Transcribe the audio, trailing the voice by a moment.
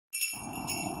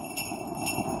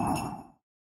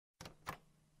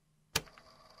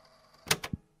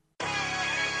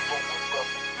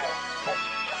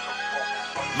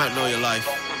I know your life.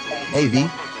 Hey,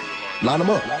 V, line them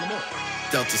up.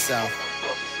 Delta South.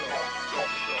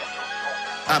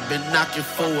 I've been knocking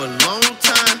for a long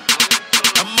time.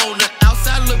 I'm on the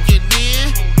outside looking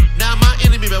in. Now my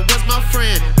enemy, but was my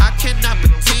friend. I cannot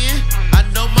pretend. I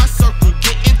know my circle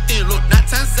getting thin. Look, 9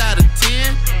 times out of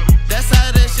 10. That's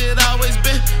how that shit always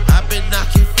been. I've been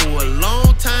knocking for a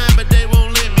long time, but they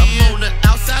won't let me in. I'm on the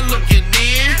outside looking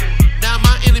in. Now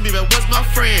my enemy, but was my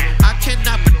friend. I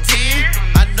cannot pretend.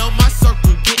 I know my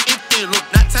circle getting thin. Look,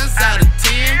 9 times out of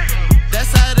 10.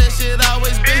 That's how that shit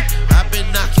always been. I've been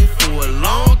knocking for a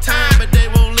long time, but they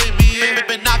won't let me in.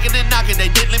 Been knocking and knocking, they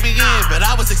didn't let me in, but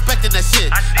I was expecting that shit.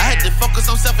 I had to focus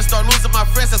on self and start losing my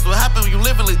friends. That's what happened when you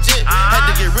living legit. Had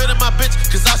to get rid of my bitch,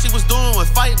 cause all she was doing was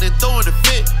fighting and throwing a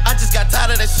fit. I just got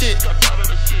tired of that shit.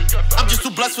 I'm just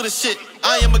too blessed for this shit.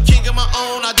 I am a king of my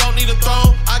own, I don't need a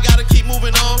throne. I gotta keep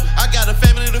moving on. I got a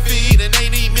family to feed and they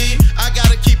need me. I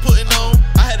gotta keep putting on.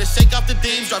 I had to shake off the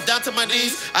demons, drop down to my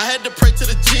knees. I had to pray to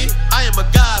the G. I am a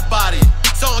Godbody,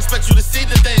 so I expect you to see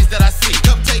the things that I see.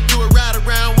 Come take you a ride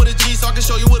around with a G, so I can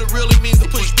show you what it really means to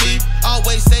push me.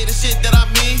 Always say the shit that I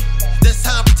mean. This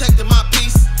time protecting my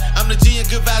peace. I'm the G and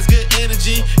good vibes, good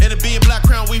energy. And the B and Black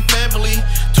Crown, we family.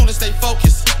 Tune and stay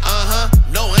focused.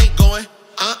 No, I ain't going.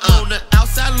 On the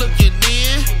outside looking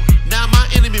in. Now my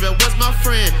enemy, but was my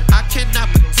friend. I cannot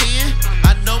pretend.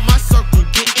 I know my circle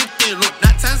getting thin. Look,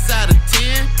 9 times out of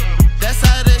 10. That's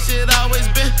how that shit always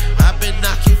been. I've been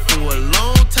knocking for a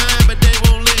long time, but they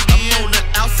won't let me in. I'm on the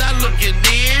outside looking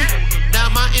in. Now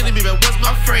my enemy, but was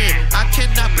my friend. I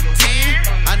cannot pretend.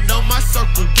 I know my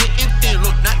circle getting thin.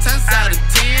 Look, 9 times out of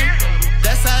 10.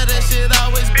 That's how that shit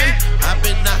always been. I've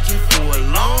been knocking for a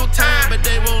long time, but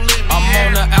they won't let me in. I'm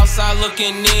on the outside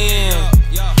looking in.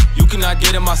 You cannot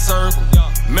get in my circle.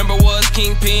 Remember was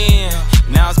Kingpin,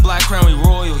 now it's Black Crown, we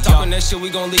royal. Talking that shit, we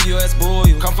gon' leave you as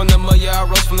broiled. Come from the mud, yeah, I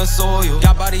rose from the soil.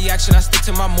 Got body action, I stick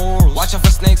to my morals. Watch out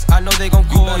for snakes, I know they gon'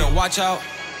 coil. You better watch out,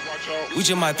 we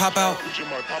just might pop out.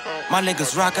 My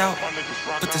niggas rock out,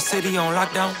 put the city on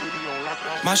lockdown.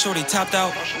 My shorty topped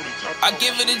out. I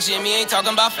give it to Jimmy, ain't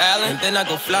talking about Fallon. And then I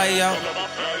go fly out,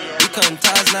 we cutting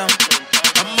ties now.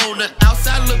 I'm on the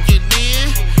outside looking in.